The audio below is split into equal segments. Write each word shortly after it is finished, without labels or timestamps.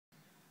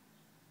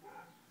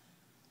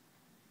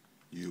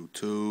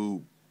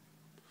YouTube.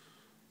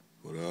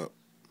 What up?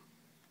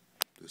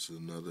 This is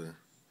another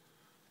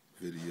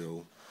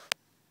video,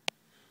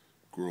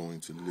 growing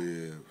to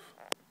live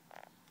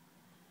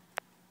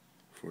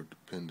for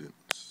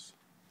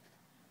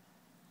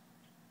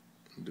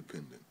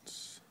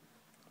independence.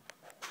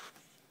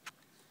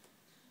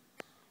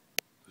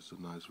 This is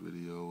a nice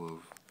video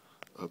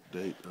of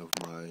update of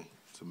my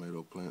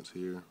tomato plants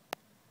here.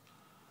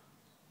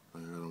 I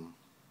got them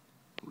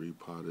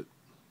repotted.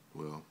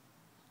 Well,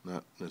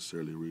 not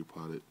necessarily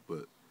repotted,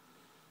 but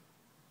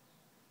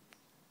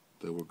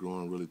they were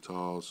growing really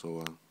tall,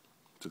 so I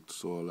took the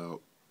soil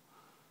out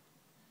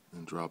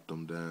and dropped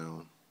them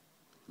down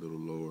a little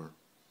lower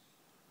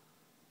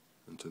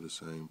into the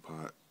same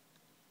pot,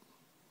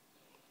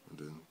 and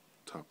then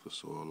topped the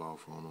soil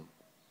off on them.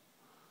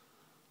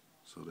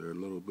 So they're a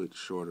little bit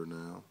shorter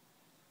now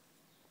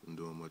and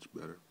doing much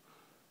better.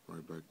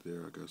 Right back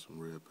there I got some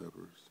red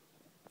peppers.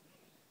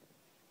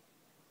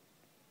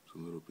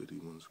 Some little bitty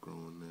ones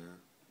growing there,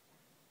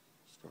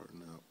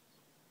 starting out.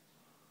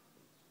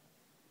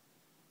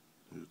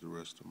 Here's the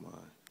rest of my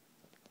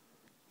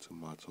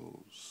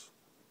tomatoes.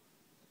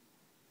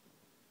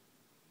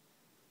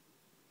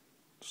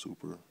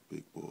 Super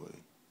big boy.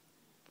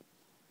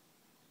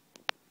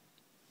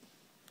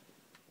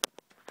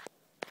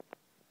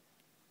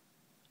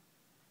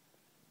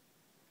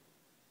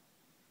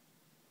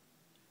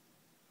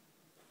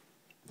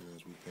 And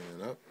as we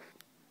pan up,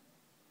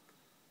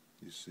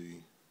 you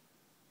see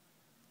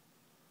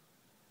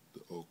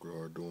the okra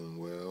are doing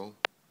well.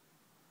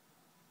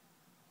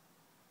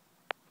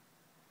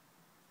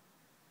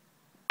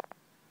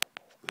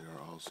 They are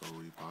also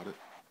repotted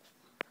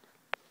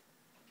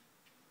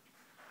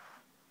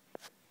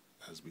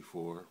as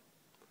before.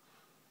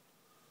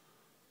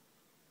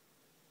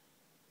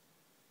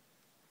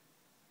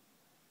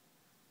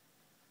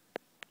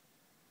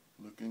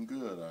 Looking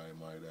good, I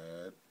might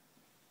add.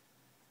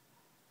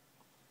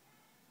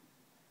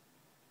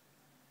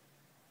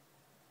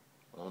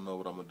 I don't know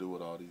what I'm gonna do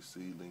with all these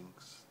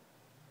seedlings.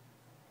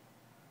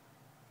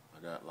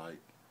 I got like,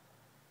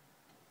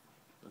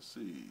 let's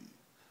see,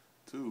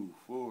 2,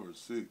 4,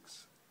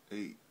 6,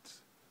 8,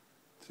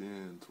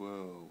 10,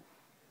 12,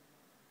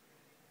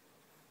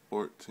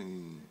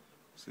 14,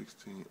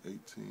 16,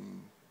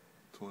 18,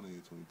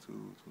 20,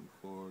 22,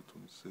 24,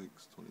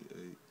 26,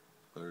 28,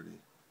 30.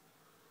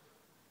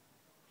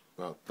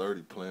 About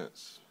 30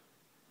 plants,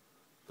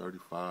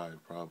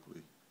 35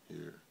 probably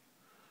here.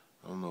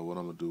 I don't know what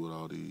I'm going to do with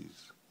all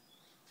these,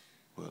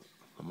 but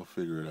I'm going to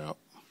figure it out.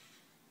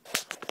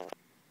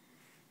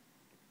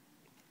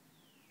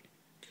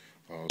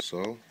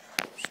 Also,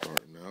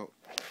 starting out,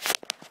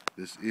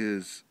 this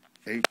is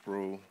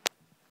April,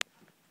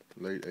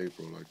 late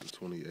April, like the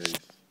 28th.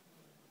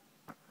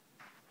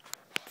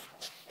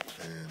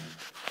 And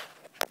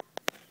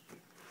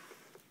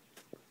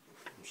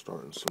I'm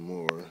starting some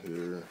more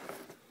here.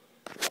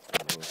 I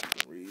don't know if you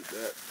can read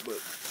that,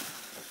 but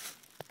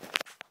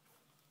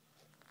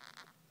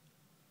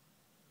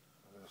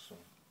I got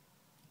some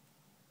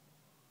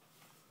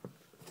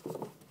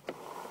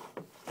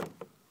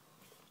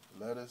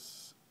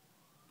lettuce,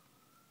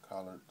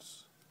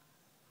 collards,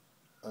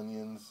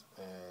 onions,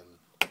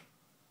 and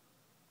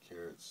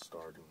carrots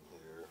starting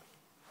here.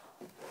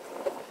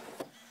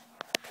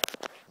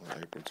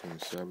 On April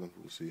 27th,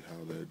 we'll see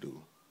how they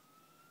do.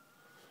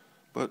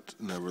 But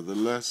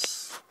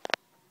nevertheless,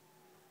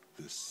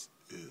 this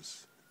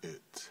is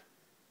it.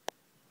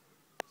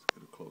 Let's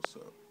get a close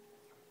up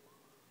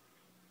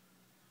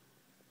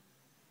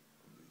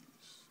of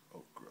these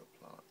okra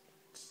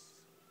plants.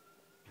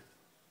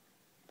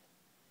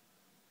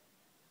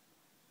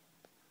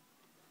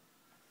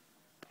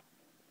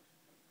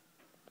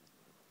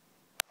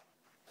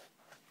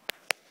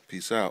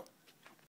 Peace out.